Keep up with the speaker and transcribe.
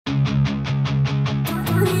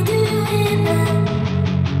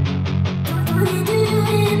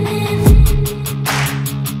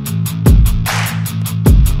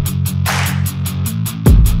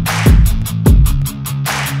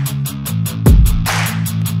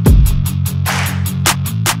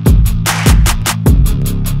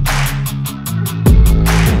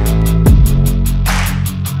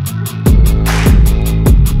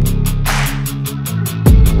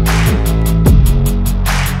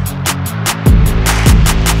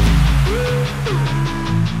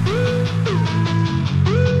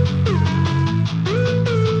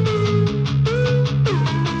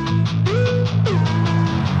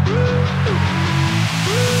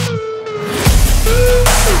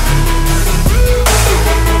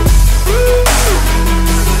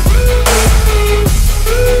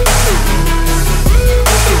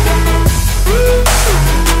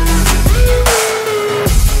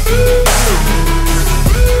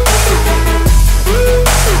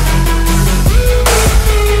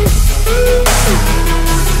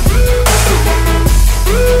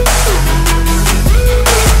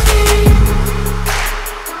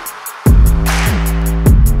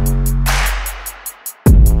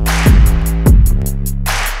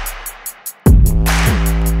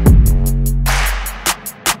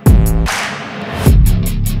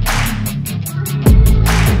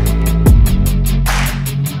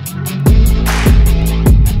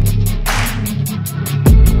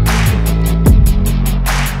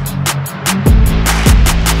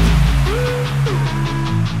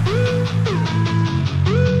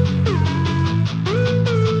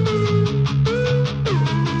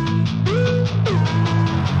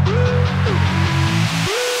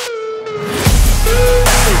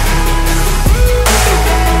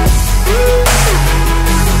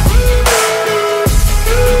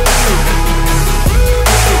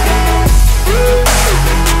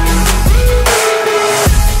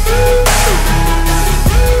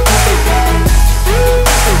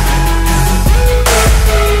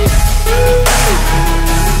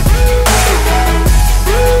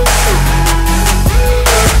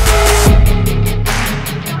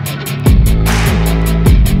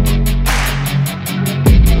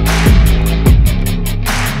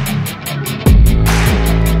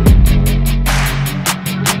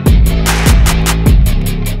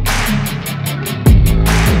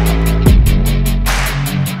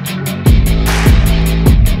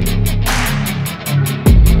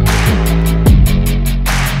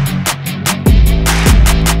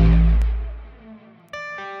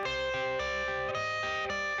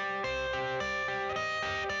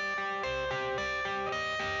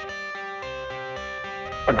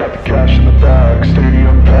I got the cash in the bag,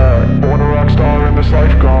 stadium packed. Born a rock star in this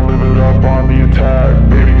life, gon' live it up on the attack.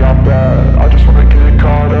 Baby, I'm bad, I just wanna get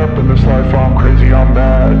caught up in this life. I'm crazy, I'm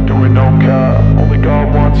mad, doing no cap. Only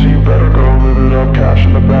God wants, so you better go live it up. Cash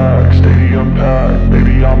in the bag, stadium packed.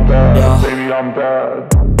 Baby, I'm bad, yeah. Baby, I'm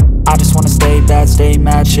bad. I just wanna stay bad, stay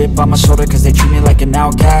mad. Chip on my shoulder cause they treat me like an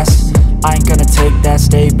outcast. I ain't gonna take that,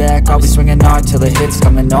 stay back. I'll be swinging hard till the hits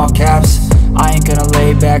come in all caps. I ain't gonna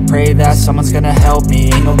lay back, pray that someone's gonna help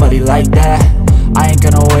me. Ain't nobody like that. I ain't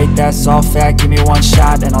gonna wait, that's all fact. Give me one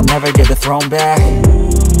shot and I'll never get the throne back.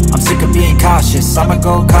 I'm sick of being cautious, I'ma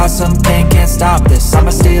go cause something, can't stop this.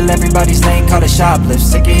 I'ma steal everybody's lane, call it shoplift.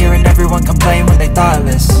 Sick of hearing everyone complain when they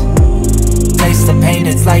thoughtless. Taste the pain,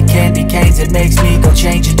 it's like candy canes. It makes me go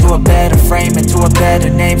change into a better frame, into a better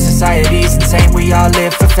name. Society's insane, we all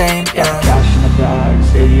live for fame, yeah. Cash in the bag,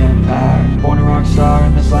 stadium packed. Born a rock star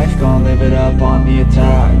in this life, gon' live it up on the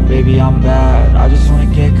attack. Baby, I'm bad, I just wanna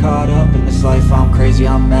get caught up in this life. I'm crazy,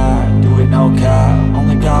 I'm mad, do it no cap.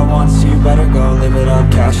 Only God wants, so you better go live it up.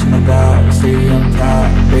 Cash in the bag, stadium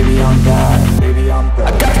packed. Baby, I'm bad, baby